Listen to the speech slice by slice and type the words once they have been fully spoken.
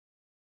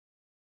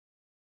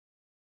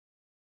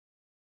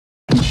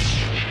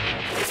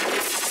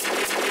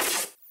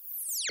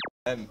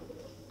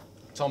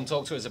Tom,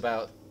 talk to us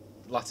about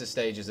latter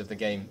stages of the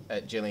game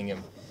at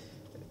Gillingham.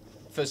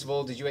 First of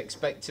all, did you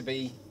expect to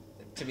be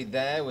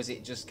there? Was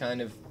it just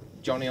kind of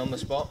Johnny on the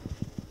spot?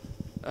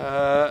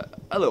 A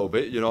little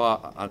bit, you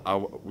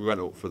know. We went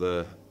up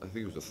for I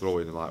think it was a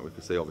throw-in, and like we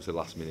could see, obviously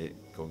last minute,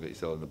 go and get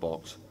yourself in the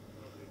box.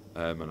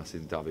 And I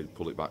seen David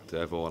pull it back to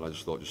Evo, and I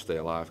just thought, just stay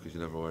alive because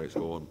you never know where it's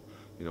going.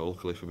 You know,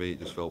 luckily for me, it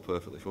just fell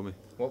perfectly for me.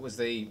 What was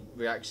the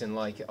reaction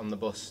like on the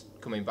bus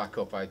coming back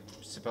up? I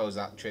suppose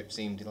that trip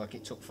seemed like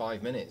it took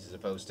 5 minutes as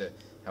opposed to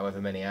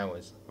however many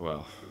hours.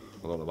 Well,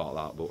 I don't know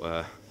about that,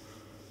 but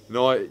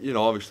no, you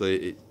know, obviously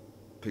it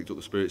picked up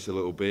the spirits a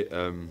little bit.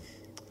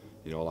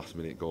 You know, last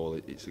minute goal,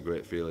 it's a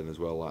great feeling as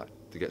well, like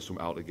to get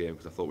something out of the game,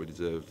 because I thought we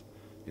deserved,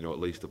 you know, at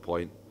least a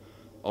point.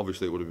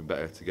 Obviously, it would have been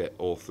better to get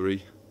all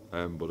three,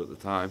 but at the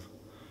time,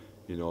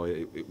 you know,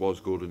 it was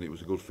good, and it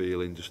was a good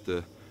feeling. Just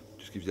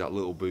gives you that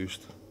little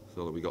boost,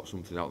 so that we got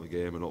something out of the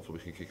game, and hopefully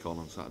we can kick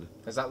on Saturday.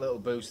 Has that little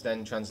boost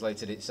then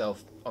translated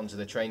itself onto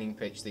the training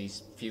pitch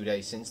these few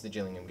days since the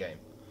Gillingham game?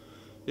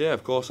 Yeah,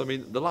 of course. I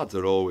mean, the lads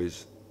are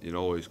always, you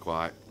know, always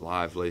quite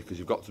lively, because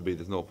you've got to be.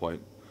 There's no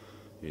point,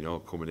 you know,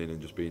 coming in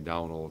and just being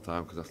down all the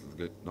time, because that's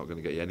not going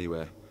to get you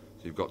anywhere.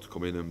 So you've got to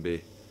come in and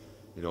be,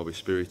 you know, be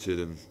spirited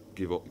and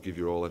give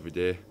your all every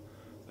day.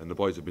 And the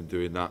boys have been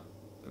doing that,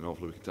 and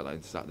hopefully we can take that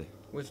into Saturday.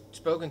 We've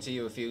spoken to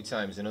you a few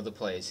times and other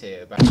players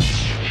here about